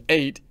to an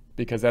 8,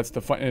 because that's the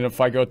fun. And if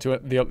I go to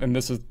and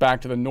this is back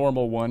to the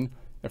normal one,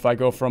 if I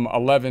go from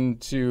 11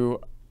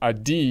 to a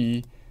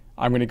D,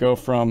 I'm going to go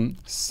from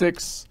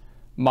 6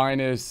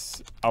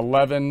 minus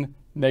 11,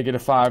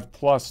 -5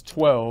 plus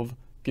 12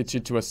 gets you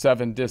to a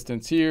 7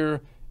 distance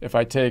here. If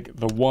I take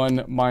the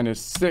 1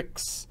 minus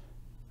 6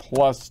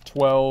 plus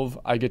 12,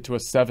 I get to a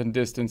 7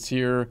 distance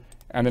here.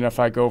 And then if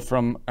I go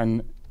from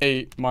an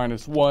 8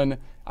 minus 1,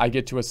 I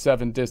get to a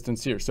 7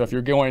 distance here. So if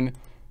you're going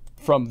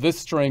from this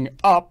string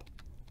up,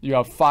 you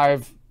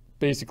have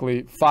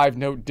basically 5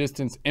 note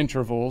distance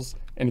intervals.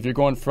 And if you're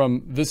going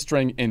from this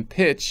string in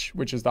pitch,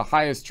 which is the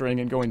highest string,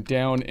 and going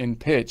down in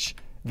pitch,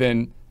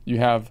 then you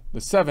have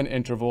the 7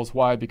 intervals.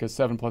 Why? Because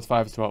 7 plus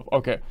 5 is 12.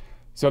 Okay,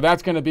 so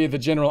that's going to be the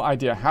general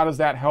idea. How does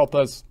that help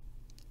us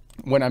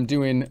when I'm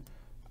doing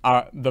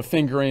the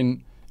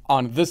fingering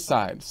on this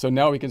side? So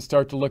now we can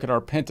start to look at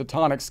our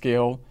pentatonic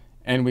scale,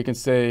 and we can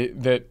say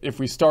that if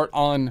we start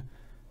on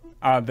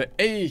the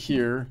A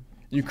here,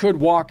 you could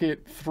walk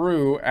it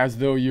through as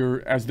though you're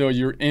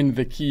in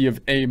the key of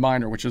A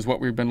minor, which is what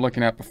we've been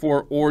looking at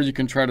before. Or you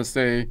can try to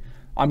say,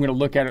 I'm going to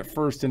look at it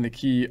first in the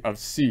key of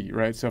C,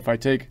 right? So if I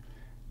take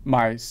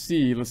my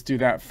C, let's do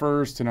that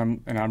first, and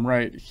I'm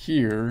right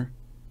here.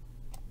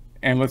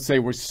 And let's say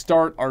we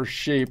start our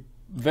shape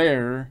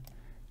there,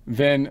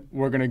 then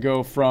we're going to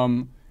go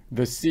from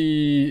the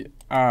C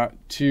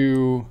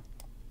to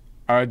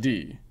a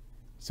D.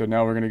 So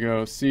now we're going to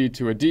go C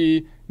to a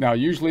D. Now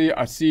usually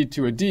a C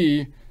to a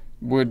D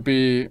would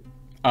be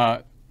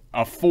a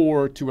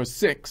 4 to a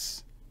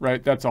 6,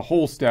 right? That's a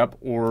whole step,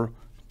 or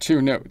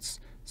 2 notes.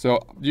 So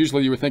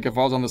usually you would think if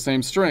I was on the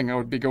same string, I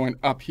would be going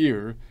up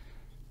here,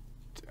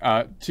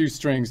 2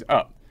 strings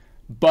up.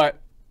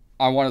 But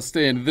I want to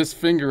stay in this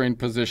fingering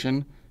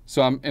position,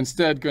 so I'm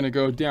instead going to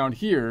go down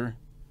here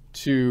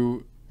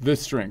to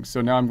this string. So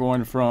now I'm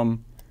going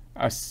from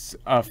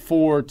a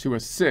 4 to a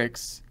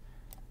 6.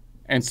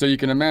 And so you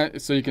can imagine,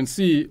 so you can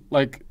see,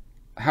 like,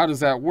 how does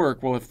that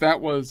work? Well, if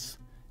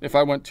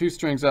I went 2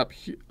 strings up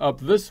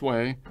this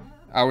way,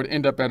 I would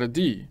end up at a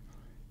D.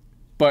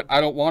 But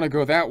I don't want to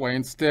go that way.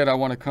 Instead, I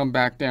want to come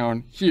back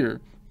down here.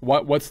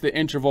 what's the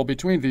interval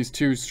between these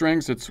two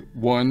strings? It's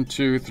 1,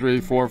 2,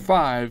 3, 4,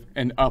 5,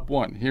 and up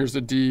 1. Here's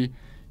a D,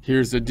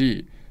 here's a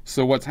D.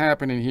 So what's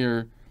happening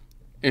here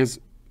is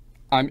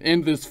I'm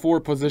in this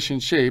 4-position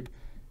shape,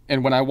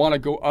 and when I want to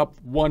go up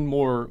one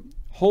more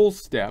whole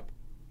step,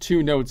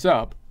 2 notes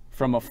up,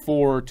 from a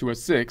 4 to a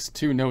 6,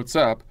 2 notes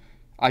up,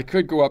 I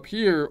could go up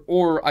here,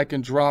 or I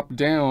can drop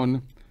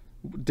down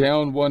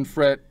 1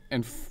 fret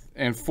and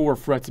 4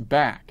 frets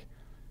back.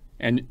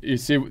 And you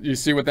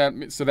see what that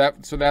means? So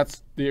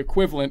that's the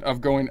equivalent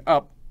of going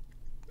up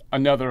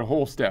another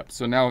whole step.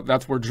 So now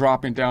that's we're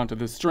dropping down to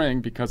the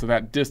string because of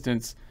that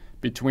distance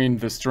between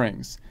the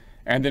strings.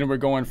 And then we're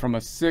going from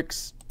a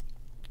 6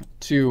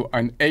 to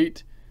an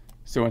 8.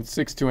 So a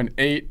 6 to an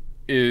 8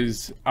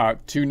 is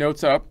 2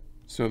 notes up.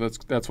 So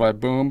that's why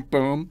boom,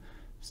 boom,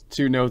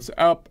 2 notes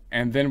up.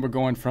 And then we're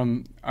going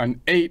from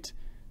an 8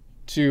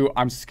 to,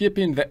 I'm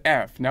skipping the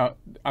F. Now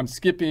I'm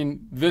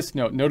skipping this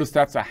note. Notice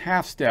that's a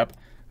half step.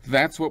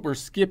 That's what we're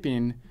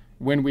skipping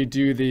when we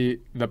do the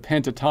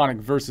pentatonic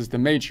versus the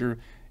major.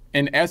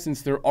 In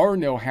essence, there are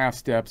no half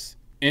steps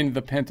in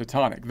the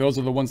pentatonic. Those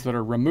are the ones that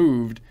are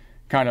removed,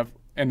 kind of,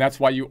 and that's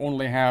why you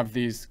only have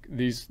this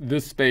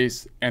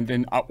space and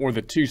then or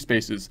the 2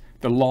 spaces,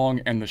 the long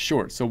and the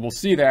short. So we'll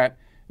see that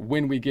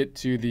when we get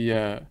to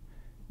the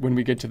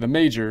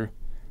major,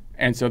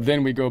 and so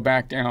then we go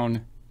back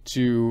down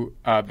to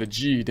the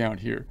G down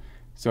here.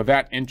 So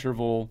that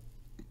interval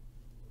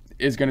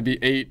is going to be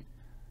 8,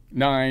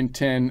 9,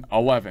 10,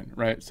 11,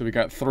 right? So we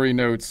got 3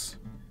 notes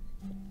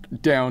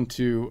down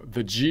to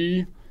the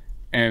G,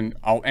 and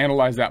I'll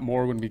analyze that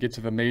more when we get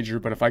to the major.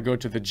 But if I go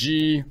to the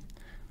G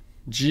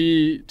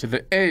to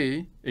the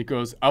A, it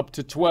goes up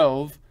to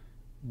 12,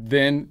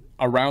 then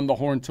around the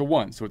horn to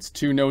 1. So it's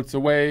 2 notes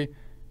away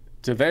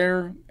to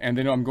there, and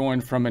then I'm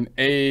going from an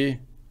A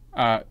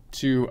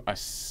to a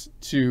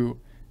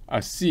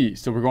C.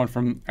 So we're going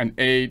from an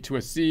A to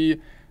a C.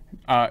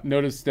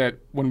 Notice that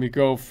when we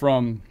go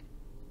from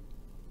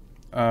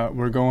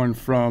we're going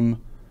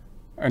from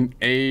an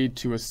A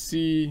to a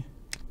C.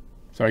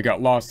 So I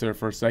got lost there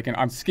for a second.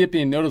 I'm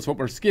skipping, notice what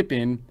we're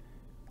skipping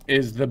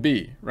is the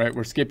B, right?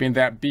 We're skipping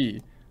that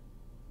B,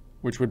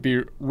 which would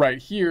be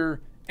right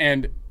here.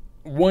 And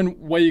one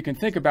way you can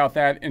think about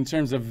that in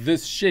terms of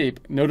this shape,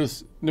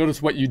 notice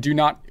what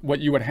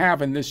you would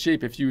have in this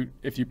shape if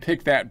you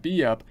pick that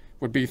B up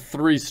would be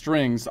 3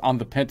 strings on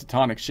the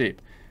pentatonic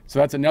shape. So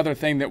that's another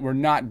thing that we're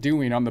not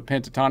doing on the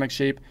pentatonic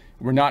shape.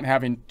 We're not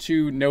having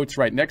 2 notes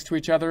right next to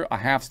each other, a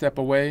half step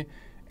away,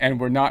 and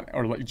we're not,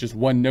 or like just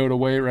 1 note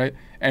away, right?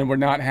 And we're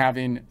not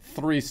having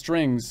 3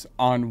 strings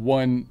on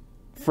 1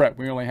 fret.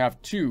 We only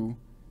have 2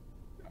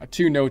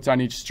 notes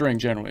on each string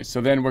generally.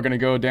 So then we're going to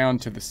go down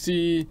to the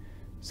C.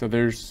 So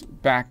there's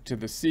back to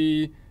the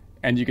C,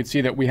 and you can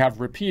see that we have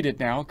repeated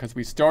now because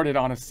we started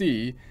on a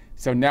C.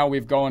 So now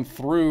we've gone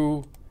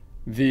through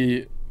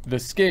the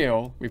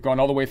scale. We've gone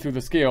all the way through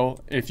the scale.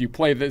 If you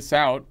play this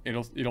out,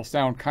 it'll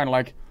sound kind of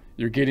like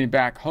you're getting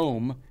back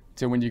home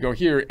to when you go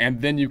here,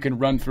 and then you can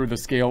run through the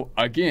scale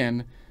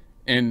again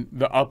in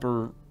the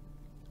upper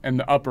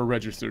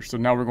register. So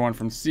now we're going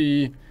from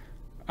C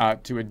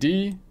to a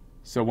D.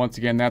 So once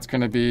again, that's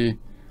going to be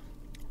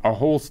a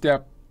whole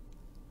step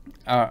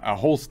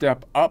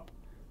up,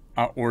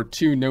 or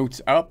 2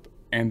 notes up,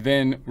 and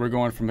then we're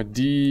going from a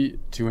D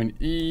to an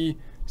E.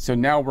 So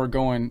now we're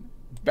going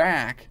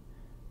back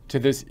to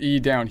this E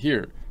down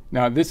here.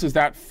 Now this is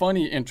that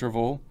funny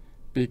interval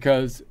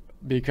because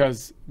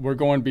we're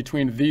going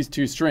between these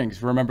 2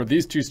 strings. Remember,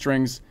 these 2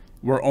 strings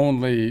were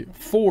only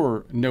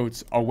 4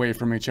 notes away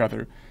from each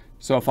other.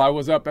 So if I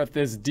was up at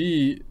this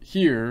D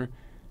here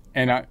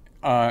and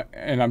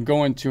I'm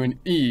going to an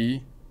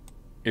E,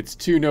 it's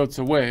 2 notes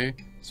away.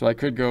 So I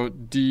could go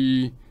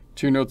D,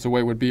 2 notes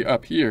away would be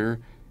up here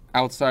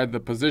outside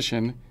the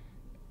position,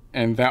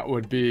 and that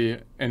would be,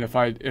 and if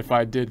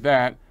I did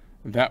that,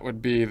 that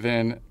would be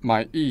then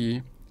my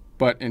E.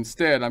 But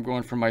instead I'm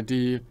going from my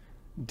D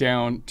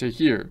down to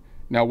here.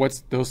 Now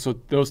what's those? So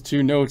those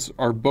 2 notes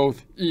are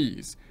both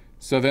E's.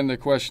 So then the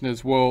question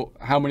is, well,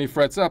 how many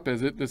frets up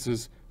is it? This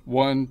is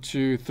 1,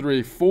 2,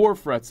 3, 4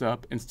 frets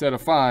up instead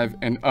of 5,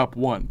 and up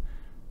 1,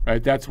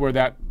 right? That's where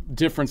that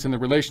difference in the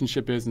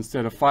relationship is.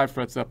 Instead of 5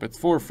 frets up, it's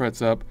 4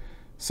 frets up.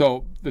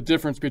 So the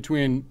difference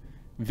between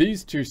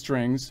these 2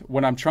 strings,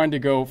 when I'm trying to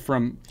go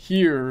from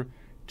here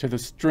to the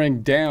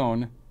string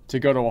down to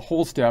go to a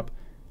whole step,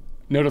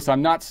 notice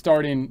I'm not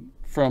starting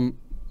from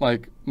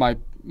like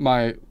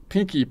my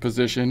pinky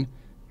position,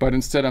 but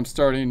instead I'm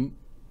starting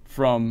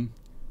from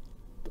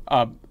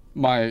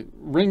my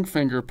ring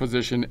finger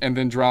position and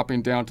then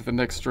dropping down to the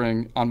next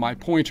string on my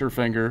pointer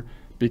finger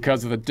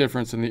because of the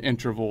difference in the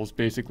intervals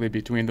basically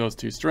between those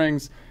 2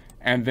 strings.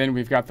 And then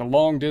we've got the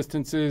long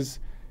distances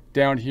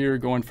down here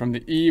going from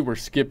the E. We're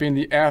skipping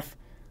the F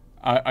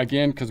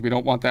again because we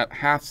don't want that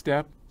half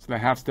step. So the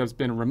half step's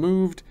been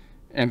removed.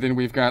 And then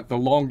we've got the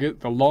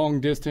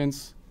long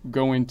distance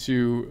going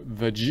to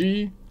the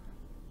G.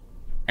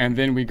 And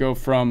then we go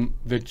from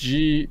the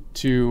G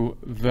to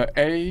the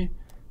A.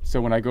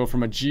 So when I go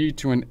from a G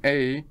to an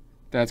A,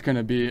 that's going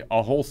to be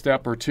a whole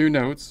step or 2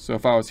 notes. So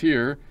if I was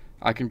here,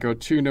 I can go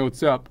 2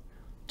 notes up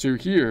to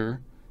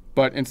here,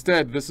 but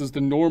instead this is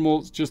the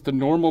normal, just the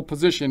normal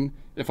position.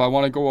 If I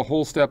want to go a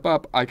whole step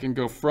up, I can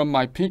go from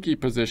my pinky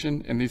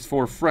position in these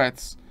 4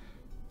 frets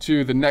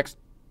to the next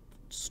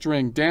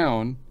string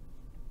down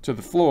to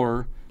the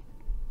floor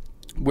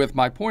with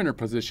my pointer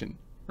position,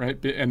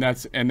 right? And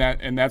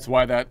that's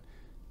why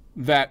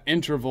that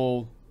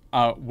interval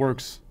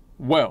works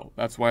well.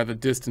 That's why the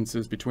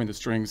distances between the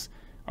strings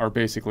are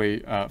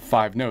basically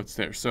 5 notes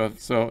there.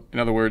 So in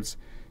other words,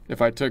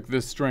 if I took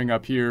this string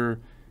up here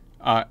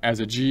as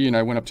a G and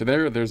I went up to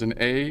there, there's an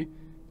A,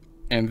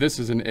 and this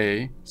is an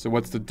A. So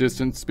what's the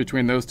distance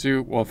between those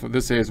two? Well, for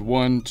this A is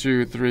 1,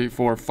 2, 3,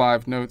 4,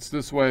 5 notes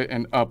this way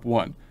and up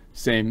 1.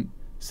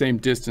 Same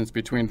distance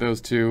between those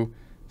two.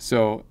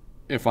 So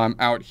if I'm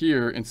out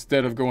here,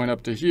 instead of going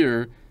up to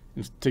here,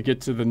 to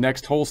get to the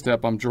next whole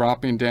step, I'm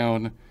dropping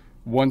down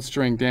 1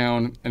 string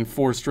down and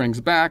 4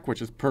 strings back,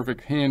 which is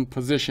perfect hand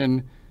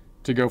position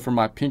to go from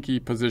my pinky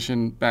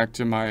position back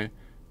to my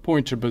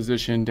pointer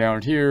position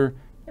down here.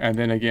 And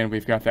then again,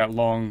 we've got that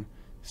long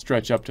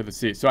stretch up to the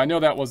C. So I know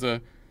that was a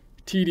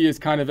tedious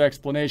kind of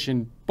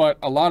explanation, but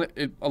a lot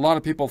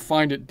of people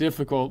find it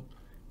difficult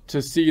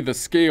to see the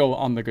scale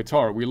on the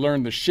guitar. We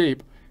learn the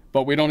shape,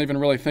 but we don't even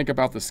really think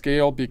about the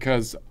scale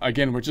because,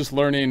 again, we're just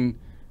learning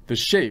the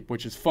shape,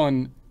 which is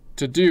fun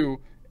to do.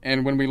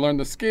 And when we learn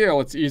the scale,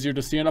 it's easier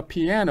to see on a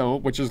piano,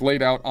 which is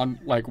laid out on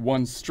like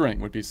 1 string,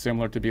 would be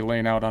similar to be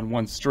laying out on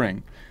 1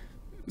 string.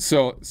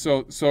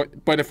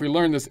 But if we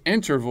learn this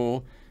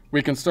interval,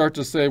 we can start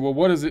to say, well,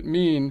 what does it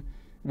mean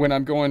when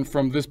I'm going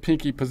from this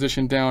pinky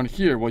position down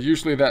here? Well,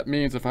 usually that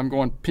means if I'm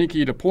going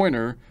pinky to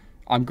pointer,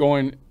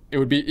 it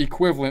would be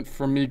equivalent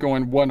for me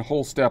going 1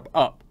 whole step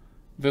up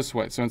this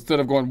way. So instead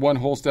of going 1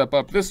 whole step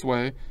up this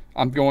way,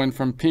 I'm going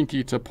from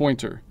pinky to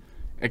pointer,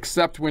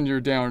 except when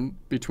you're down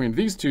between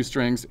these 2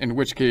 strings, in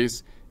which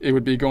case it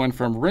would be going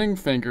from ring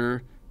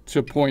finger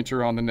to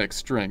pointer on the next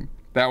string.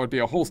 That would be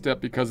a whole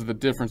step because of the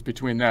difference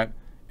between that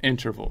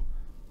interval.